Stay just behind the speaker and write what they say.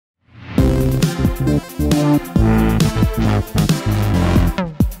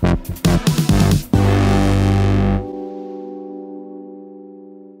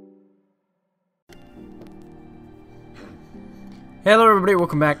Hello everybody,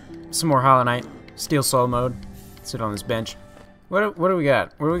 welcome back. Some more Hollow Knight. Steel Soul mode. Sit on this bench. What do we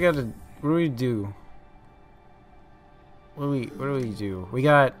got? What do we do? What do we do? We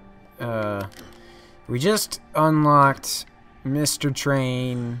got we just unlocked Mr.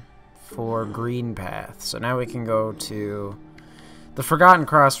 Train for Green Path. So now we can go to the Forgotten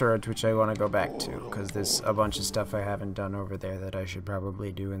Crossroads, which I want to go back to, because there's a bunch of stuff I haven't done over there that I should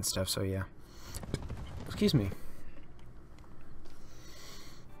probably do and stuff, so yeah. Excuse me.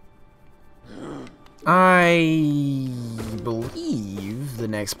 I believe the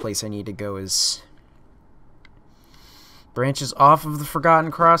next place I need to go is branches off of the Forgotten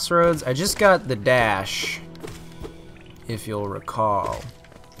Crossroads. I just got the dash, if you'll recall,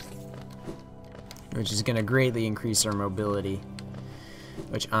 which is going to greatly increase our mobility,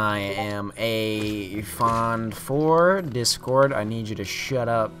 which I am a fond for. Discord, I need you to shut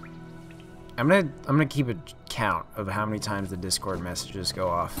up. I'm gonna keep a count of how many times the Discord messages go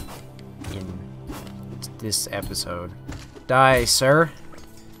off in this episode. Die, sir.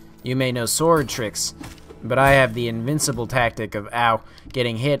 You may know sword tricks, but I have the invincible tactic of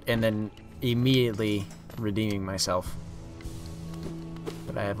getting hit and then immediately redeeming myself.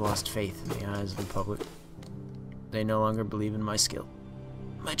 But I have lost faith in the eyes of the public. They no longer believe in my skill,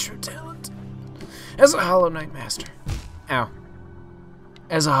 my true talent as a Hollow Knight Master.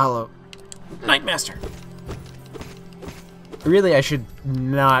 As a Hollow Knight Master. Really, I should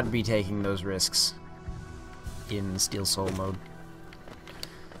not be taking those risks in Steel Soul mode.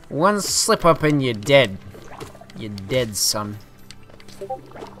 One slip up and you're dead. You're dead, son.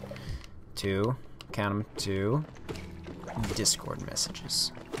 2. Count them. 2. Discord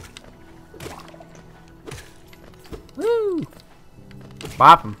messages. Woo!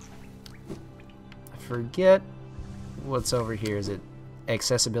 Bop 'em. I forget what's over here. Is it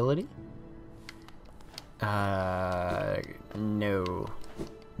accessibility? No.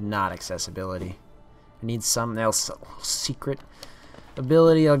 Not accessibility. I need something else. A secret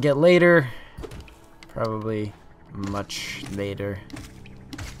ability I'll get later. Probably much later.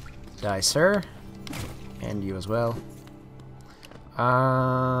 Die, sir. And you as well.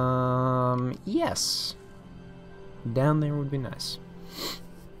 Yes. Down there would be nice.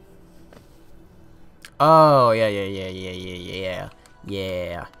 Oh, yeah.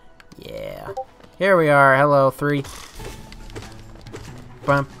 Here we are. Hello, 3.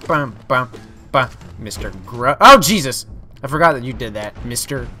 Bum, bum, bum, bum. Mr. Oh, Jesus! I forgot that you did that.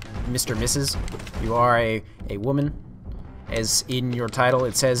 Mr. Mrs. You are a woman. As in your title,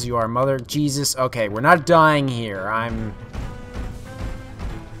 it says you are a mother. Jesus. Okay, we're not dying here.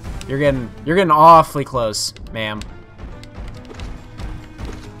 You're getting awfully close, ma'am.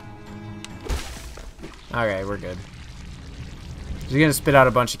 Okay, we're good. He's gonna spit out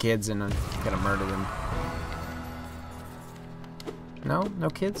a bunch of kids and I'm gonna murder them. No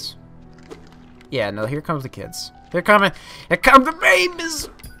kids? Yeah, no, here comes the kids. They're coming! Here come the babies!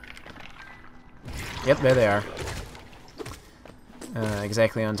 Yep, there they are.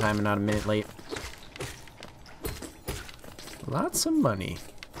 Exactly on time and not a minute late. Lots of money.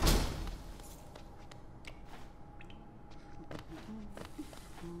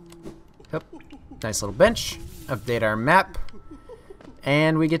 Yep. Nice little bench. Update our map.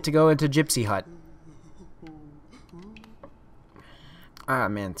 And we get to go into Gypsy Hut. Ah,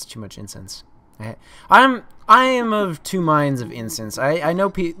 man, it's too much incense. I am of two minds of incense. I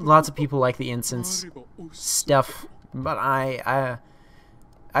know lots of people like the incense stuff, but I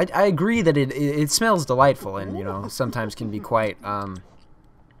agree that it smells delightful and, you know, sometimes can be quite long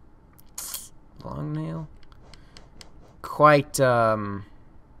nail, quite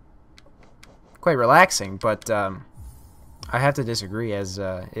relaxing. But I have to disagree, as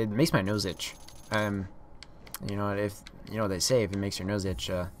it makes my nose itch. You know, if you know what they say, if it makes your nose itch,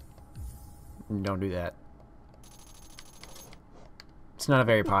 don't do that. It's not a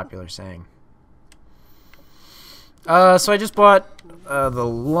very popular saying. So I just bought the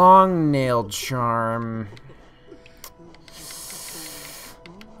long nail charm.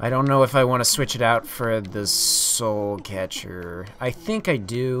 I don't know if I want to switch it out for the soul catcher. I think I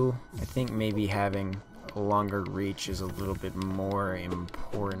do. I think maybe having a longer reach is a little bit more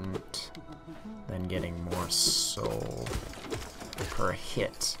important than getting more soul per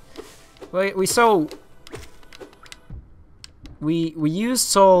hit. We use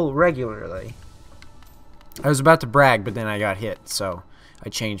soul regularly. I was about to brag, but then I got hit, so I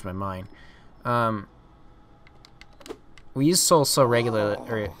changed my mind. We use soul so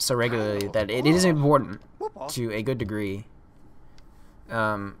regularly that it is important to a good degree.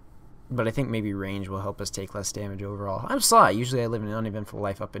 but I think maybe range will help us take less damage overall. I'm Sly. Usually I live an uneventful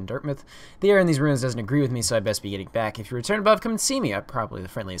life up in Dartmouth. The air in these ruins doesn't agree with me, so I best be getting back. If you return above, come and see me. I'm probably the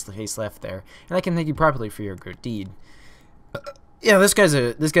friendliest face left there, and I can thank you properly for your good deed. Yeah, this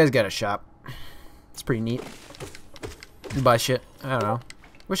guy's got a shop. It's pretty neat. Buy shit. I don't know.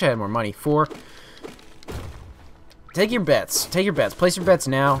 Wish I had more money. 4. Take your bets. Take your bets. Place your bets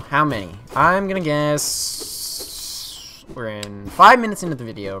now. How many? I'm gonna guess we're in 5 minutes into the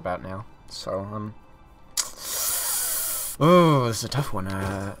video about now. So oh, this is a tough one.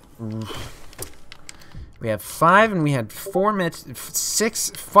 We have 5 and we had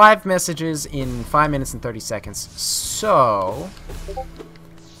 5 messages in 5 minutes and 30 seconds. So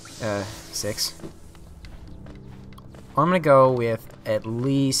 6. I'm gonna go with at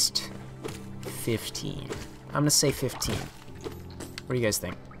least 15. I'm gonna say 15. What do you guys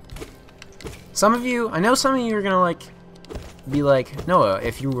think? Some of you, I know some of you are gonna be like, Noah,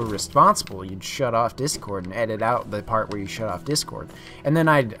 if you were responsible, you'd shut off Discord and edit out the part where you shut off Discord. And then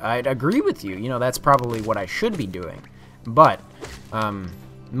I'd agree with you. You know, that's probably what I should be doing. But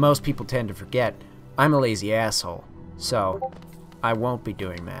most people tend to forget I'm a lazy asshole, so I won't be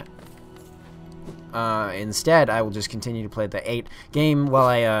doing that. Instead, I will just continue to play the 8 game while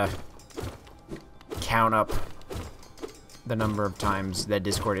I count up the number of times that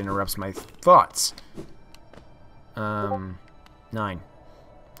Discord interrupts my thoughts. 9.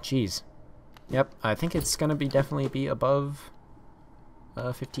 Jeez. Yep, I think it's gonna definitely be above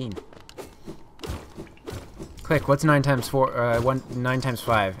 15. Click. What's 9 times 4? 9 times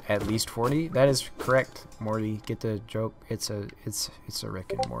 5. At least 40. That is correct. Morty, get the joke. It's a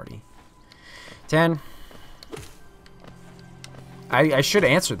Rick and Morty. 10. I should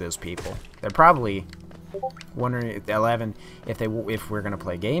answer those people. They're probably wondering. 11. If we're gonna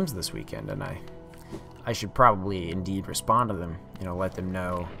play games this weekend, and I should probably indeed respond to them. You know, let them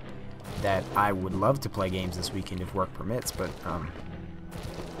know that I would love to play games this weekend if work permits. But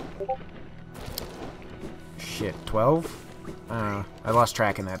shit, 12. I lost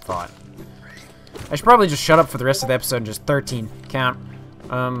track in that thought. I should probably just shut up for the rest of the episode and just 13 count.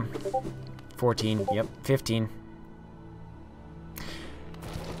 14. Yep, 15.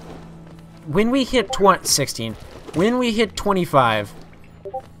 When we hit 16, when we hit 25,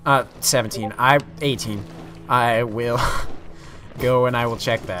 17, 18, I will go and I will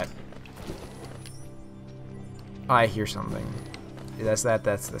check that. I hear something. That's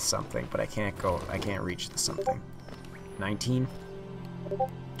the something, but I can't reach the something. 19,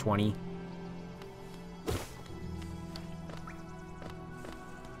 20.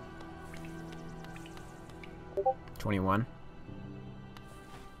 21.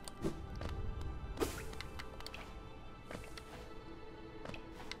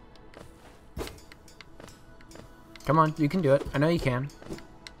 Come on, you can do it. I know you can.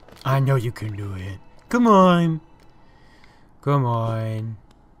 I know you can do it. Come on. Come on.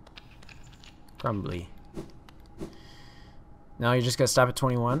 Crumbly. No, you just gotta stop at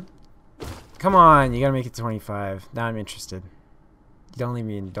 21. Come on, you gotta make it to 25. Now I'm interested. Don't leave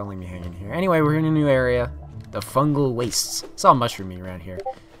me hanging here. Anyway, we're in a new area. The fungal wastes. It's all mushroomy around here.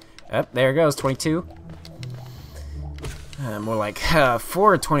 Yep, there it goes, 22. More like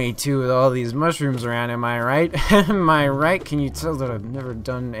 422 with all these mushrooms around, am I right? Am I right? Can you tell that I've never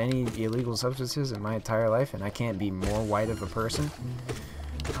done any illegal substances in my entire life and I can't be more white of a person?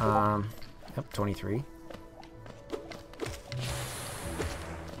 Yep, 23.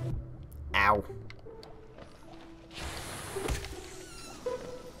 Ow.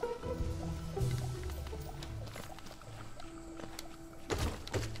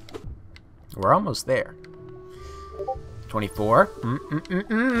 We're almost there. 24.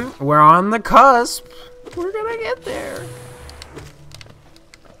 We're on the cusp. We're gonna get there.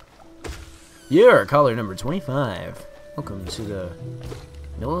 You're caller number 25. Welcome to the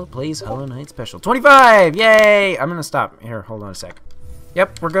Noah Plays Hollow Knight special. 25! Yay! I'm gonna stop. Here, hold on a sec.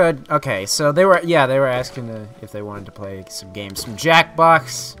 Yep, we're good. Okay, so they were asking if they wanted to play some games. Some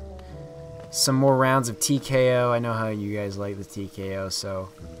Jackbox. Some more rounds of TKO. I know how you guys like the TKO, so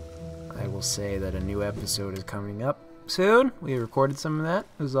I will say that a new episode is coming up soon. We recorded some of that.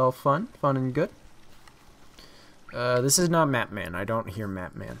 It was all fun and good. This is not Mapman. I don't hear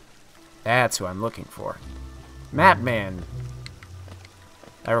Mapman. That's who I'm looking for. Mapman.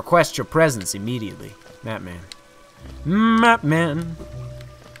 I request your presence immediately. Mapman. Mapman.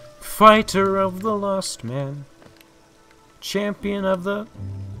 Fighter of the Lost Man. Champion of the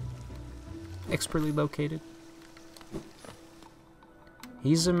expertly located.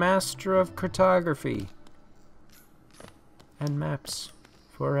 He's a master of cartography and maps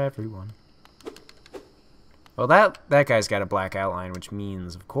for everyone. Well, that guy's got a black outline, which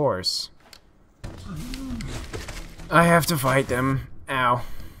means, of course, I have to fight them. Ow.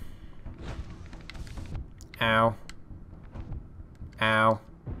 Ow. Ow.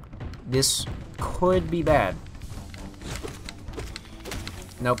 This could be bad.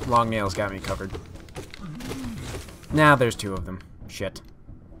 Nope, long nails got me covered. Now there's two of them. Shit.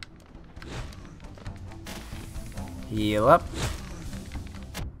 Heal up.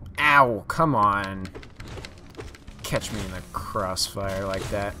 Ow, come on. Catch me in the crossfire like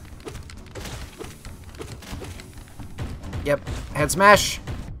that. Yep, head smash.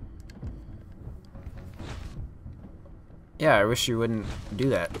 Yeah, I wish you wouldn't do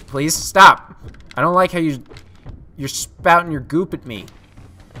that. Please stop. I don't like how you're spouting your goop at me.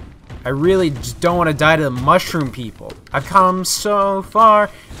 I really just don't want to die to the mushroom people. I've come so far,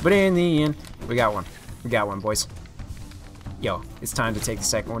 but in the end, we got one. We got one, boys. Yo, it's time to take the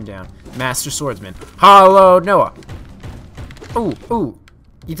second one down. Master Swordsman. Hollow Noah. Ooh, ooh.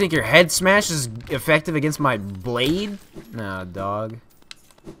 You think your head smash is effective against my blade? Nah, dog.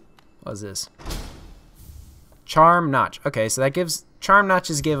 What's this? Charm Notch. Okay, so that gives... Charm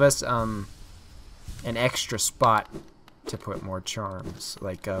Notches give us, an extra spot to put more charms.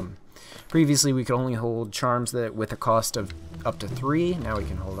 Like, previously we could only hold charms that with a cost of up to 3. Now we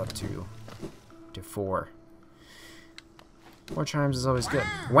can hold up to 4. More charms is always good.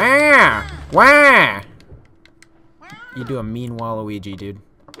 Wah! Wah! You do a mean Waluigi, dude.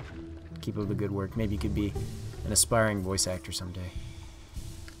 Keep up the good work. Maybe you could be an aspiring voice actor someday.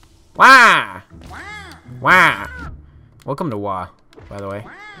 Wah! Wah! Welcome to Wah, by the way.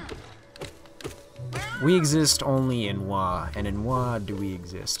 We exist only in Wah, and in Wah do we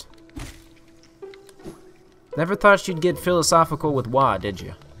exist. Never thought you'd get philosophical with Wah, did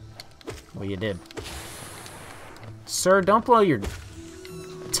you? Well, you did. Sir, don't blow your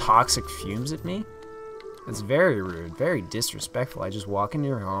toxic fumes at me. It's very rude, very disrespectful. I just walk into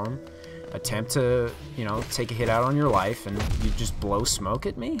your home, attempt to, you know, take a hit out on your life, and you just blow smoke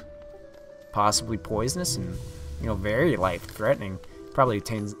at me? Possibly poisonous and, you know, very life-threatening. Probably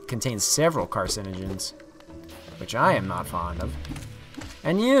contains several carcinogens, which I am not fond of.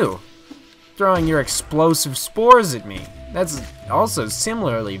 And you, throwing your explosive spores at me. That's also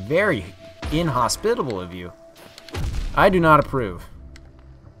similarly very inhospitable of you. I do not approve.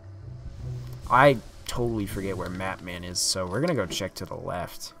 I totally forget where Mapman is, so we're gonna go check to the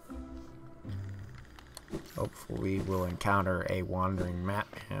left. Hopefully we'll encounter a wandering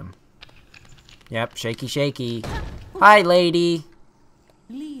Mapman. Yep, shaky shaky. Hi, lady.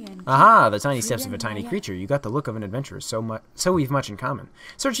 Aha, the tiny steps of a tiny creature. You got the look of an adventurer, so we've much in common.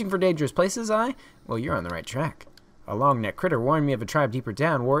 Searching for dangerous places, I? Well, you're on the right track. A long-necked critter warned me of a tribe deeper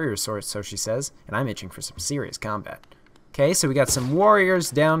down, warrior sorts, so she says, and I'm itching for some serious combat. Okay, so we got some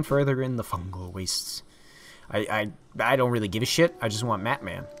warriors down further in the fungal wastes. I don't really give a shit. I just want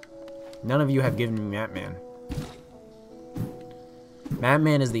Mapman. None of you have given me Mapman.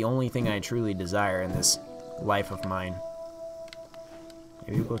 Mapman is the only thing I truly desire in this life of mine.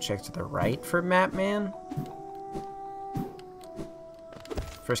 Maybe we'll check to the right for Mapman.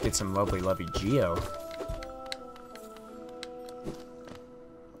 First get some lovely Geo.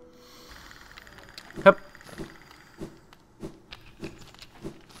 Hup.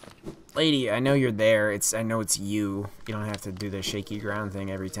 Lady, I know you're there. I know it's you. You don't have to do the shaky ground thing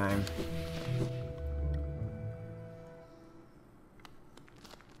every time.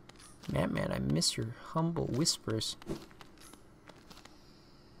 Mapman, I miss your humble whispers.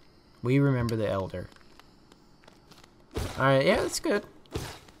 We remember the elder. Alright, yeah, that's good.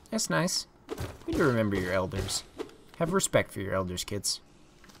 That's nice. We do remember your elders. Have respect for your elders, kids.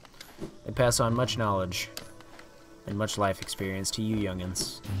 They pass on much knowledge and much life experience to you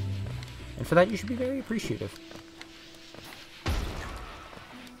youngins. And for that, you should be very appreciative.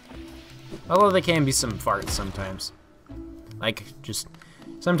 Although they can be some farts sometimes. Like, just...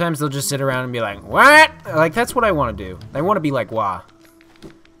 Sometimes they'll just sit around and be like, what? Like, that's what I want to do. I want to be like, wah.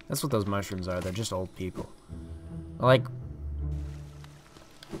 That's what those mushrooms are. They're just old people. Like,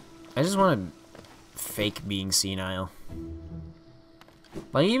 I just want to fake being senile.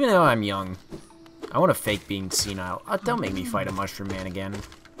 Like, even though I'm young, I want to fake being senile. Don't make me fight a mushroom man again.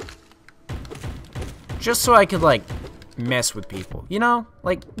 Just so I could, like, mess with people. You know?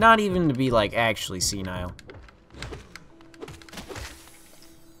 Like, not even to be, like, actually senile.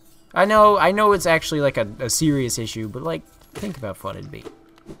 I know it's actually, like, a serious issue, but, like, think about fun it'd be.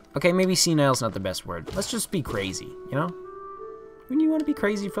 Okay, maybe senile's not the best word. Let's just be crazy, you know? Wouldn't you want to be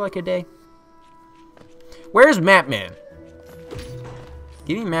crazy for, like, a day? Where's Mapman?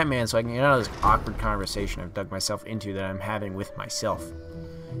 Give me Mapman so I can get out of this awkward conversation I've dug myself into that I'm having with myself.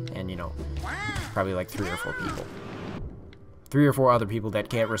 And, you know, probably like 3 or 4 people. 3 or 4 other people that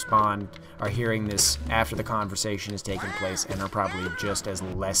can't respond are hearing this after the conversation has taken place and are probably just as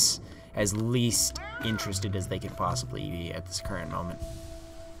least interested as they could possibly be at this current moment.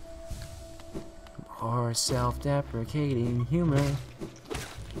 Or self-deprecating humor.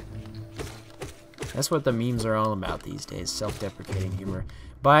 That's what the memes are all about these days, self-deprecating humor.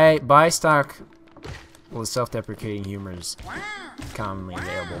 Buy stock. Well, self-deprecating humor is commonly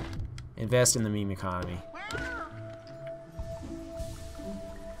available. Invest in the meme economy.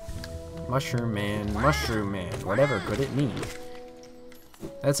 Mushroom Man, whatever could it mean?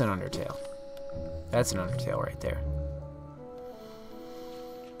 That's an Undertale. That's an Undertale right there.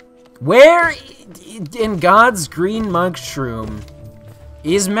 Where in God's green mushroom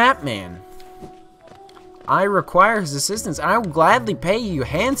is Mapman? I require his assistance. I will gladly pay you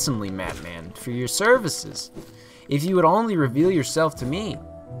handsomely, Mapman, for your services. If you would only reveal yourself to me.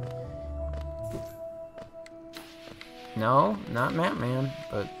 No, not Mapman,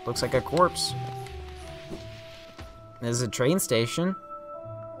 but looks like a corpse. There's a train station.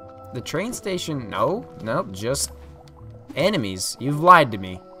 The train station, no, just enemies. You've lied to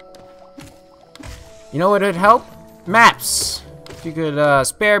me. You know what would help? Maps. If you could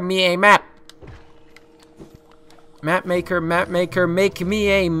spare me a map. Map maker, make me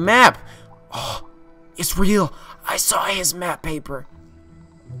a map. Oh, it's real. I saw his map paper.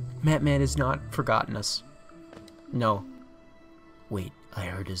 Mapman has not forgotten us. No. Wait, I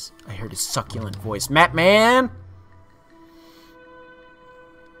heard his succulent voice. Mapman!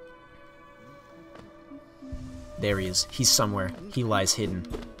 There he is. He's somewhere. He lies hidden.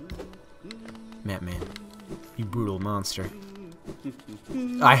 Mapman, you brutal monster.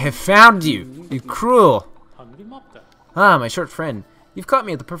 I have found you! You cruel! Ah, my short friend. You've caught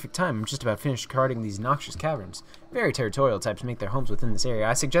me at the perfect time. I'm just about finished guarding these noxious caverns. Very territorial types make their homes within this area.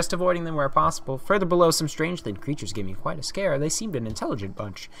 I suggest avoiding them where possible. Further below, some strange-limbed creatures gave me quite a scare. They seemed an intelligent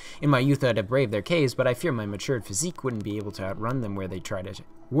bunch. In my youth, I'd have braved their caves, but I fear my matured physique wouldn't be able to outrun them were they try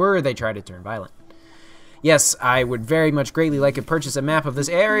to turn violent. Yes, I would very much greatly like to purchase a map of this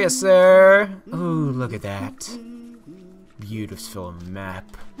area, sir. Ooh, look at that. Beautiful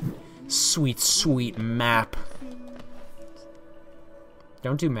map. Sweet, sweet map.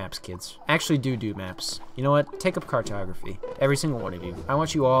 Don't do maps, kids. Actually, do maps. You know what? Take up cartography. Every single one of you. I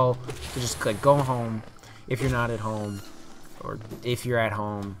want you all to just like go home. If you're not at home, or if you're at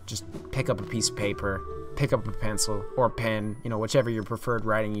home, just pick up a piece of paper, pick up a pencil or a pen, you know, whichever your preferred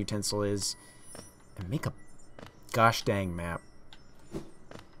writing utensil is, and make a gosh dang map.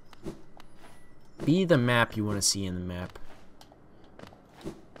 Be the map you want to see in the map.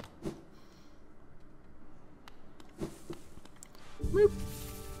 Boop.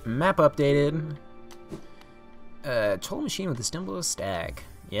 Map updated. Troll machine with a Stimbler stag.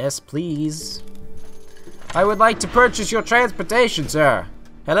 Yes, please. I would like to purchase your transportation, sir.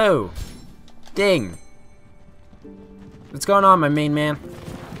 Hello. Ding. What's going on, my main man?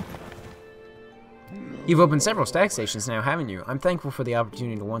 You've opened several stag stations now, haven't you? I'm thankful for the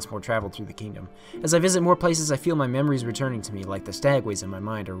opportunity to once more travel through the kingdom. As I visit more places, I feel my memories returning to me, like the stagways in my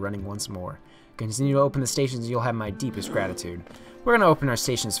mind are running once more. Continue to open the stations, you'll have my deepest gratitude. We're gonna open our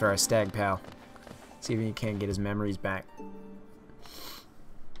stations for our stag pal. See if he can get his memories back.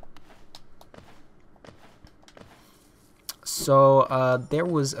 So, there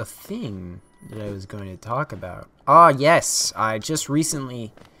was a thing that I was going to talk about. Ah, yes! I just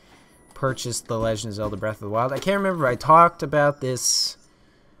recently purchased The Legend of Zelda Breath of the Wild. I can't remember if I talked about this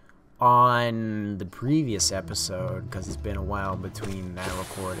on the previous episode, because it's been a while between that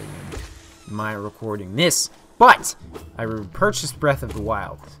recording and my recording this. But I purchased Breath of the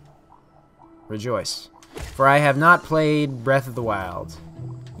Wild. Rejoice. For I have not played Breath of the Wild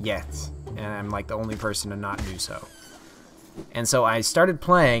yet. And I'm like the only person to not do so. And so I started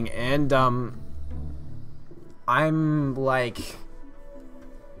playing, and I'm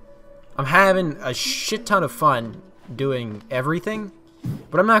having a shit ton of fun doing everything.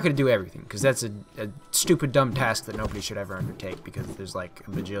 But I'm not going to do everything, because that's a stupid, dumb task that nobody should ever undertake, because there's, like,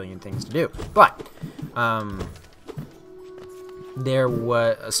 a bajillion things to do. But, there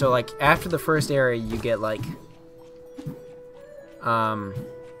was, so, like, after the first area, you get, like,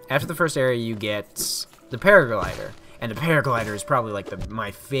 after the first area, you get the paraglider. And the paraglider is probably, like,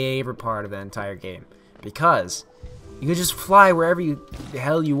 my favorite part of the entire game, because you can just fly wherever the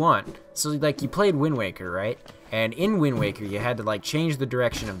hell you want. So, like, you played Wind Waker, right? And in Wind Waker, you had to, like, change the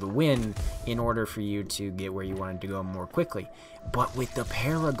direction of the wind in order for you to get where you wanted to go more quickly. But with the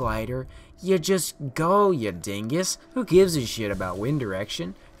paraglider, you just go, you dingus. Who gives a shit about wind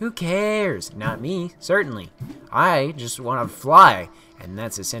direction? Who cares? Not me, certainly. I just want to fly, and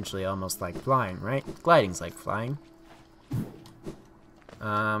that's essentially almost like flying, right? Gliding's like flying.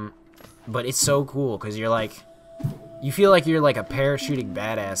 But it's so cool, because you're like... You feel like you're like a parachuting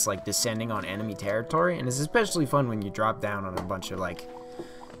badass, like descending on enemy territory, and it's especially fun when you drop down on a bunch of like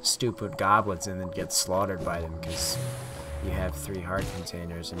stupid goblins and then get slaughtered by them because you have 3 heart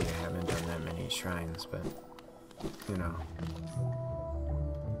containers and you haven't done that many shrines, but you know.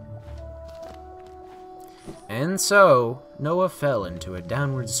 And so, Noah fell into a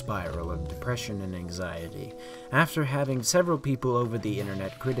downward spiral of depression and anxiety, after having several people over the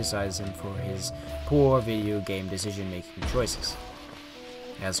internet criticize him for his poor video game decision-making choices.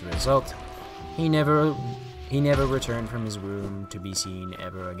 As a result, he never returned from his room to be seen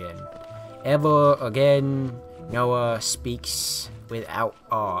ever again. Ever again, Noah speaks without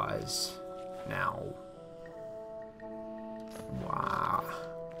pause. Now. Wow.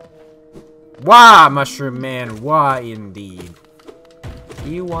 Wah, Mushroom Man, wah indeed.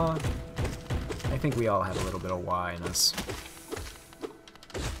 You wah? I think we all have a little bit of wah in us.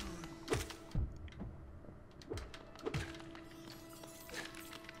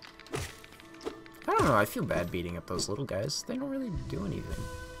 I don't know, I feel bad beating up those little guys. They don't really do anything.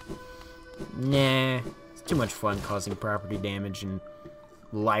 Nah, it's too much fun causing property damage and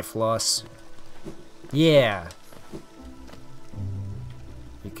life loss. Yeah.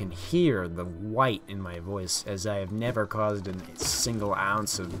 You can hear the white in my voice, as I have never caused a single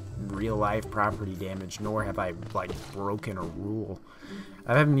ounce of real-life property damage, nor have I, like, broken a rule.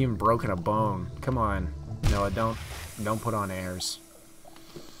 I haven't even broken a bone. Come on, Noah, don't put on airs.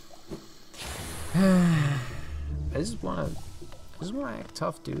 I just wanna act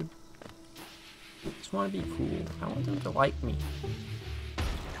tough, dude. I just wanna be cool. I want them to like me.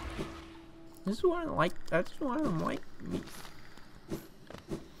 I just want them to like me.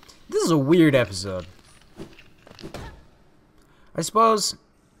 This is a weird episode. I suppose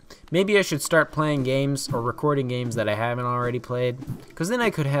maybe I should start playing games or recording games that I haven't already played, because then I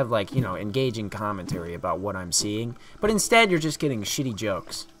could have, like, you know, engaging commentary about what I'm seeing. But instead, you're just getting shitty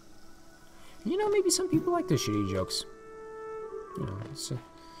jokes. You know, maybe some people like the shitty jokes. You know, it's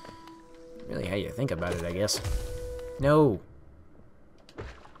really how you think about it, I guess. No.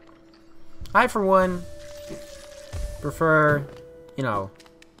 I, for one, prefer, you know...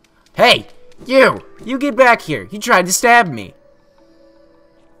 Hey! You! You get back here! You tried to stab me!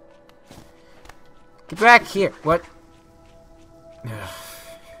 Get back here! What?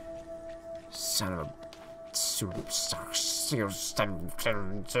 Son of a...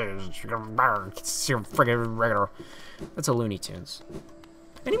 That's a Looney Tunes.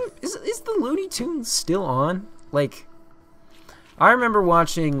 Anyway, is the Looney Tunes still on? Like... I remember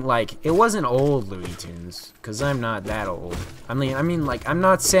watching, like, it wasn't old Looney Tunes, because I'm not that old. I mean, like, I'm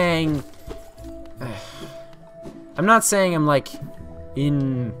not saying I'm, like,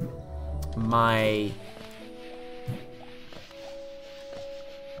 in my...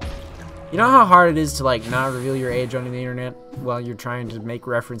 You know how hard it is to, like, not reveal your age on the internet while you're trying to make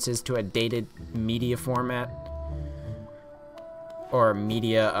references to a dated media format? Or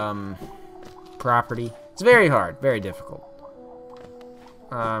media, property? It's very hard, very difficult.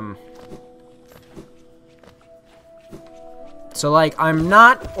 So, like, I'm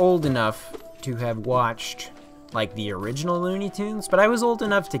not old enough to have watched, like, the original Looney Tunes, but I was old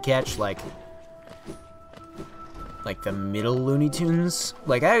enough to catch, like the middle Looney Tunes.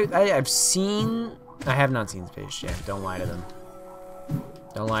 Like, I've seen... I have not seen Space Jam. Don't lie to them.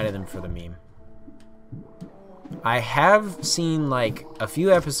 Don't lie to them for the meme. I have seen, like, a few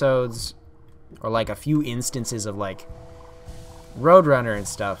episodes, or, like, a few instances of, like, Roadrunner and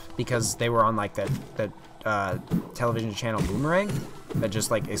stuff, because they were on, like, that television channel Boomerang that just,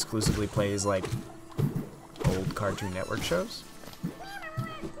 like, exclusively plays, like, old Cartoon Network shows.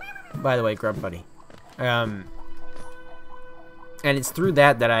 By the way, Grub Buddy. And it's through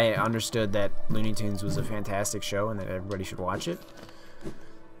that I understood that Looney Tunes was a fantastic show and that everybody should watch it.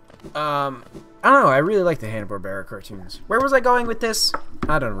 I don't know, I really like the Hanna-Barbera cartoons. Where was I going with this?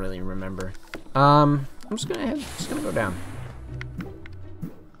 I don't really remember. I'm just gonna go down.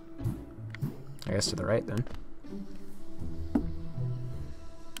 I guess to the right, then.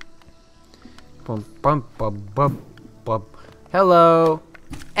 Bum, bum, bum, bum, bum. Hello.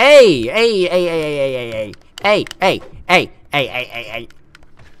 Hey, hey, hey, hey, hey, hey, hey, hey, hey, hey, hey, hey, hey, hey.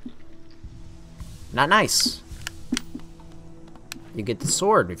 Not nice. You get the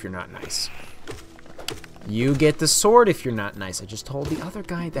sword if you're not nice. You get the sword if you're not nice. I just told the other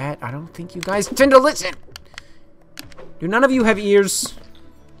guy that. I don't think you guys tend to listen. Do none of you have ears?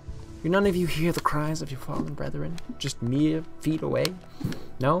 Do none of you hear the cries of your fallen brethren? Just mere feet away?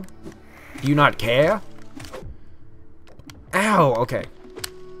 No? Do you not care? Ow! Okay.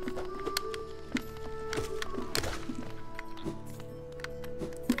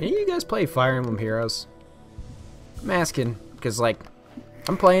 Any of you guys play Fire Emblem Heroes? I'm asking, because, like,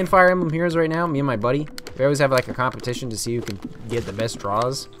 I'm playing Fire Emblem Heroes right now, me and my buddy. We always have, like, a competition to see who can get the best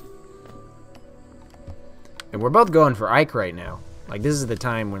draws. And we're both going for Ike right now. Like, this is the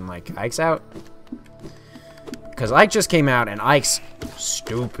time when, like, Ike's out. Because Ike just came out, and Ike's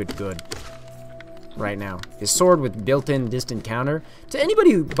stupid good right now. His sword with built-in distant counter. To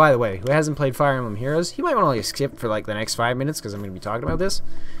anybody who, by the way, who hasn't played Fire Emblem Heroes, you might want to, like, skip for, like, the next 5 minutes, because I'm going to be talking about this.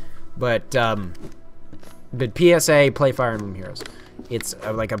 But PSA, play Fire Emblem Heroes. It's,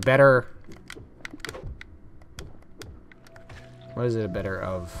 like, a better... What is it a better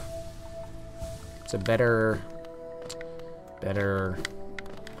of? It's a better...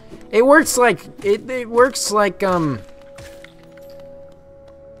 It works like... It works like,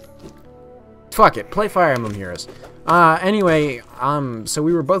 Fuck it. Play Fire Emblem Heroes. Anyway, so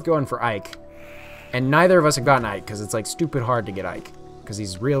we were both going for Ike. And neither of us have gotten Ike, because it's, like, stupid hard to get Ike. Because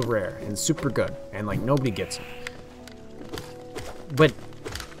he's real rare and super good. And, like, nobody gets him. But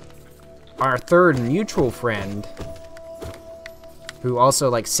our third mutual friend, who also,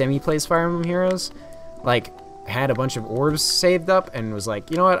 like, semi-plays Fire Emblem Heroes, like, had a bunch of orbs saved up and was like,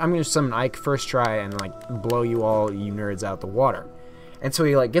 you know what, I'm going to summon Ike first try and, like, blow you all, you nerds, out the water. And so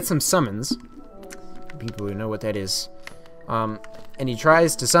he, like, gets some summons. People who know what that is. And he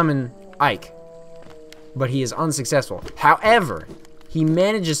tries to summon Ike. But he is unsuccessful. However, he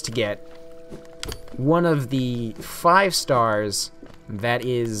manages to get one of the 5 stars that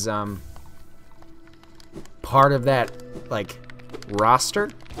is, part of that, like, roster.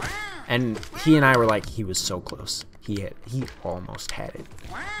 And he and I were like, he was so close. He almost had it.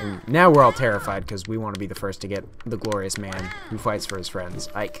 And now we're all terrified because we want to be the first to get the glorious man who fights for his friends,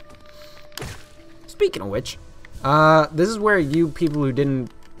 Ike. Speaking of which, this is where you people who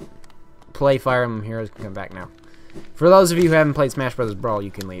didn't play Fire Emblem Heroes can come back now. For those of you who haven't played Smash Bros. Brawl,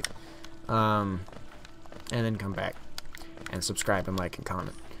 you can leave. And then come back. And subscribe and like and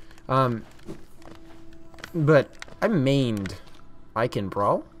comment. But I mained Ike in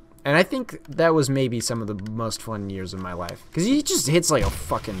Brawl. And I think that was maybe some of the most fun years of my life. Because he just hits like a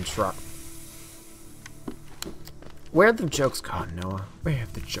fucking truck. Where have the jokes gone, Noah? Where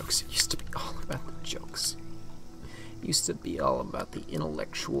have the jokes? It used to be all about the jokes. It used to be all about the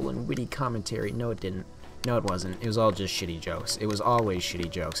intellectual and witty commentary. No, it didn't. No, it wasn't. It was all just shitty jokes. It was always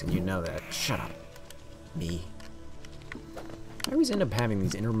shitty jokes, and you know that. Shut up. Me. I always end up having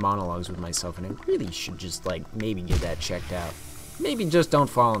these inner monologues with myself, and I really should just, like, maybe get that checked out. Maybe just don't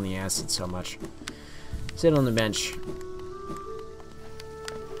fall in the acid so much. Sit on the bench.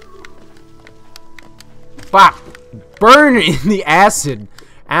 Bop! Burn in the acid!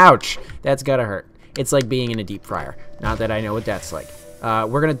 Ouch! That's gotta hurt. It's like being in a deep fryer. Not that I know what that's like.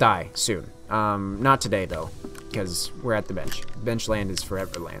 We're gonna die soon. Not today, though. Because we're at the bench. Benchland is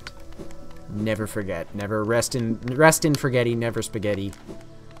forever land. Never forget. Never rest in forgetty, never spaghetti.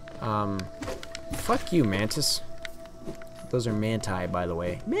 Fuck you, Mantis. Those are manti, by the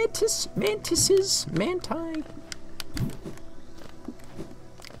way. Mantises, manti.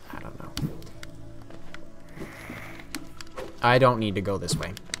 I don't know. I don't need to go this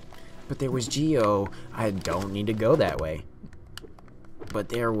way. But there was Geo. I don't need to go that way. But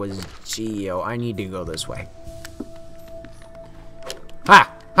there was Geo. I need to go this way.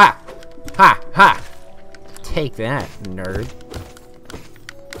 Ha! Ha! Ha! Ha! Take that, nerd.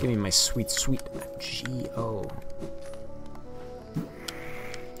 Give me my sweet, sweet Geo.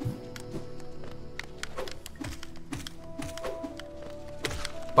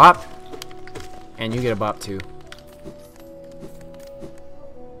 Bop! And you get a bop too.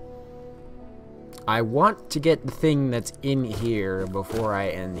 I want to get the thing that's in here before I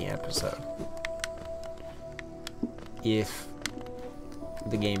end the episode. If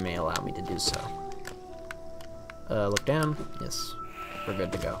the game may allow me to do so. Look down. Yes. We're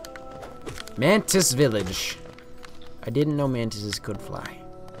good to go. Mantis Village. I didn't know mantises could fly.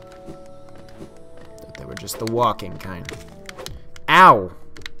 Thought they were just the walking kind. Ow!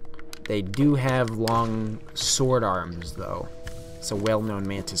 They do have long sword arms, though. It's a well-known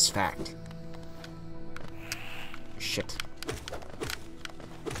mantis fact. Shit.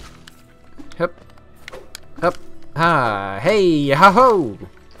 Hup. Hup. Ha. Hey. Ha ho.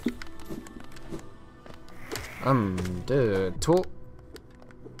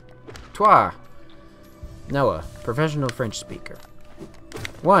 Toi. Noah. Professional French speaker.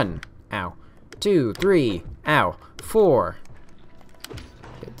 1. Ow. 2, 3. Ow. 4.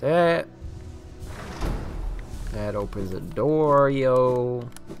 Get that. That opens the door, yo.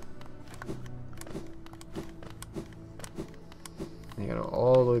 You gotta go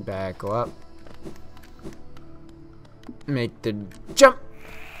all the way back, go up. Make the jump.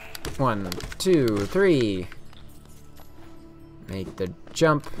 1, 2, 3. Make the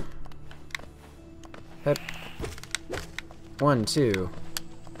jump. Up. 1, 2,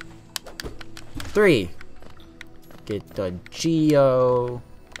 3. Get the Geo.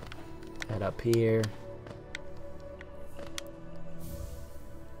 Head up here.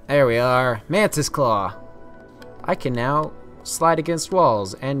 There we are. Mantis Claw. I can now slide against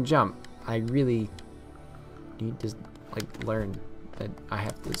walls and jump. I really need to like learn that I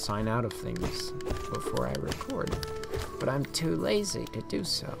have to sign out of things before I record. But I'm too lazy to do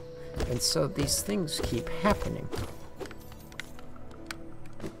so. And so these things keep happening.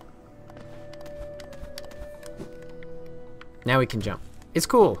 Now we can jump. It's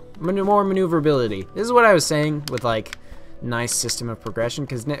cool. More maneuverability. This is what I was saying with like nice system of progression,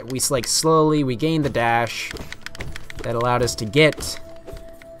 because we like slowly we gained the dash that allowed us to get,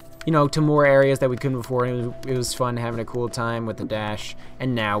 you know, to more areas that we couldn't before. It was fun having a cool time with the dash,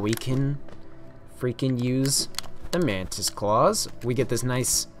 and now we can freaking use the Mantis Claws. We get this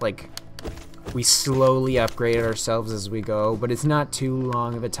nice, like, we slowly upgrade ourselves as we go, but it's not too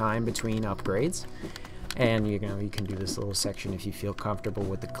long of a time between upgrades. And you know, you can do this little section if you feel comfortable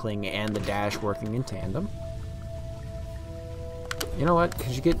with the cling and the dash working in tandem. You know what?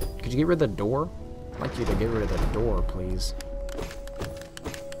 Could you get rid of the door? I'd like you to get rid of the door, please.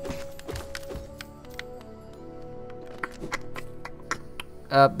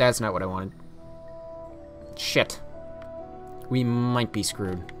 That's not what I wanted. Shit. We might be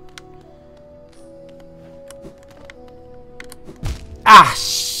screwed. Ah,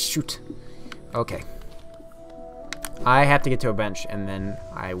 shoot. Okay. I have to get to a bench, and then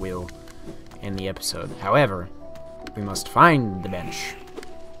I will end the episode. However, we must find the bench.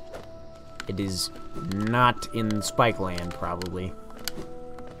 It is not in Spike Land, probably.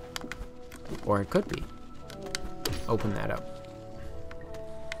 Or it could be. Open that up.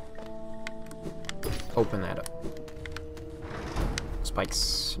 Open that up.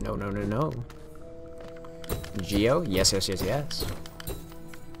 Spikes. No, no, no, no. Geo? Yes, yes, yes, yes.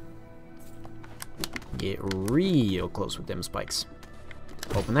 Get real close with them spikes.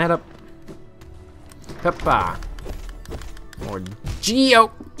 Open that up. Hoppa. More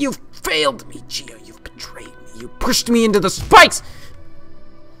Geo. You failed me, Geo. You've betrayed me. You pushed me into the spikes.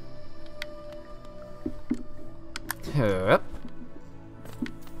 Hup.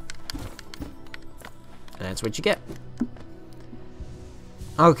 That's what you get.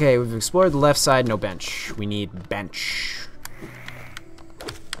 Okay, we've explored the left side. No bench. We need bench.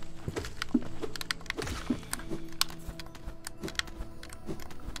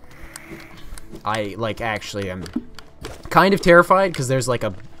 I actually am kind of terrified because there's like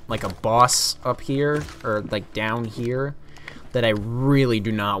a boss up here or like down here that I really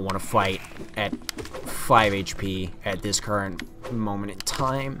do not want to fight at 5 HP at this current moment in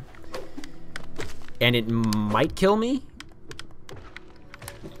time, and it might kill me.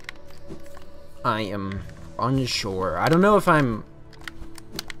 I am unsure. I don't know if I'm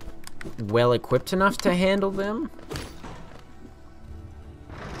well equipped enough to handle them.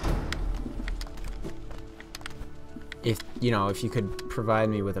 If, you know, if you could provide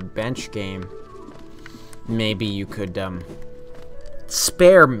me with a bench game, maybe you could,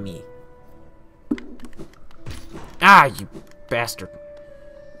 spare me. Ah, you bastard.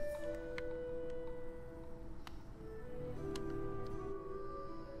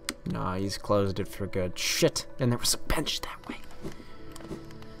 No, he's closed it for good. Shit, and there was a bench that way.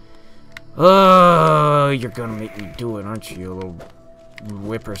 Oh, you're gonna make me do it, aren't you, you little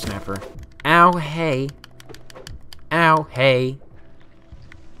whippersnapper. Ow, hey. Ow, hey.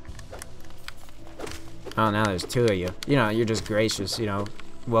 Oh, now there's two of you. You know, you're just gracious, you know,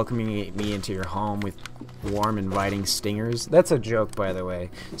 welcoming me into your home with warm, inviting stingers. That's a joke, by the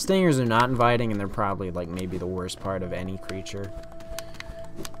way. Stingers are not inviting, and they're probably, like, maybe the worst part of any creature.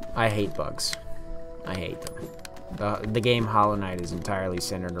 I hate bugs. I hate them. The game Hollow Knight is entirely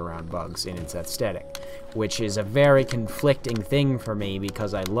centered around bugs in its aesthetic, which is a very conflicting thing for me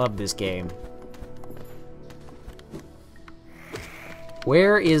because I love this game.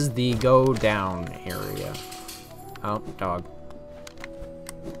 Where is the go down area? Oh, dog.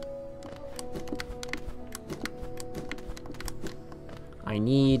 I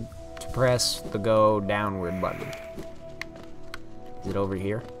need to press the go downward button. Is it over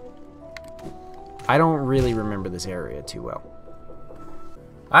here? I don't really remember this area too well.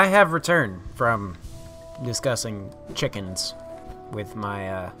 I have returned from discussing chickens with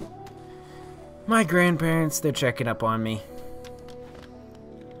my, my grandparents. They're checking up on me.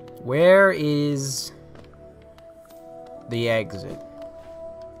 Where is the exit?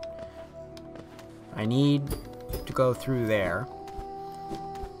 I need to go through there.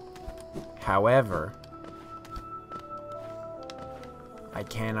 However, I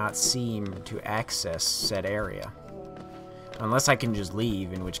cannot seem to access said area. Unless I can just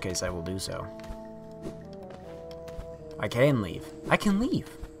leave, in which case I will do so. I can leave. I can leave.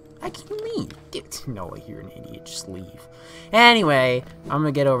 I can leave. No, you're an idiot. Just leave. Anyway, I'm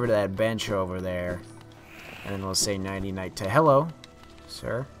gonna get over to that bench over there. And then we'll say nighty-night to hello,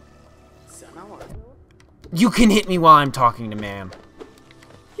 sir. You can hit me while I'm talking to ma'am.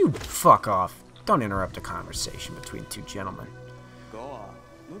 You fuck off. Don't interrupt a conversation between two gentlemen.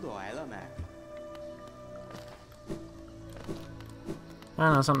 I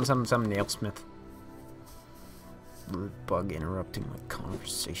don't know, something, Nailsmith. Rude bug interrupting my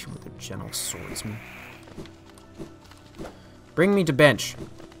conversation with a gentle swordsman. Bring me to bench.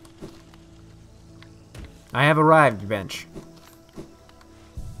 I have arrived, bench.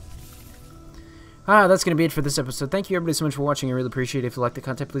 That's going to be it for this episode. Thank you everybody so much for watching. I really appreciate it. If you like the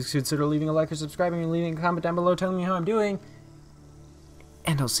content, please consider leaving a like or subscribing and leaving a comment down below telling me how I'm doing.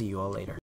 And I'll see you all later.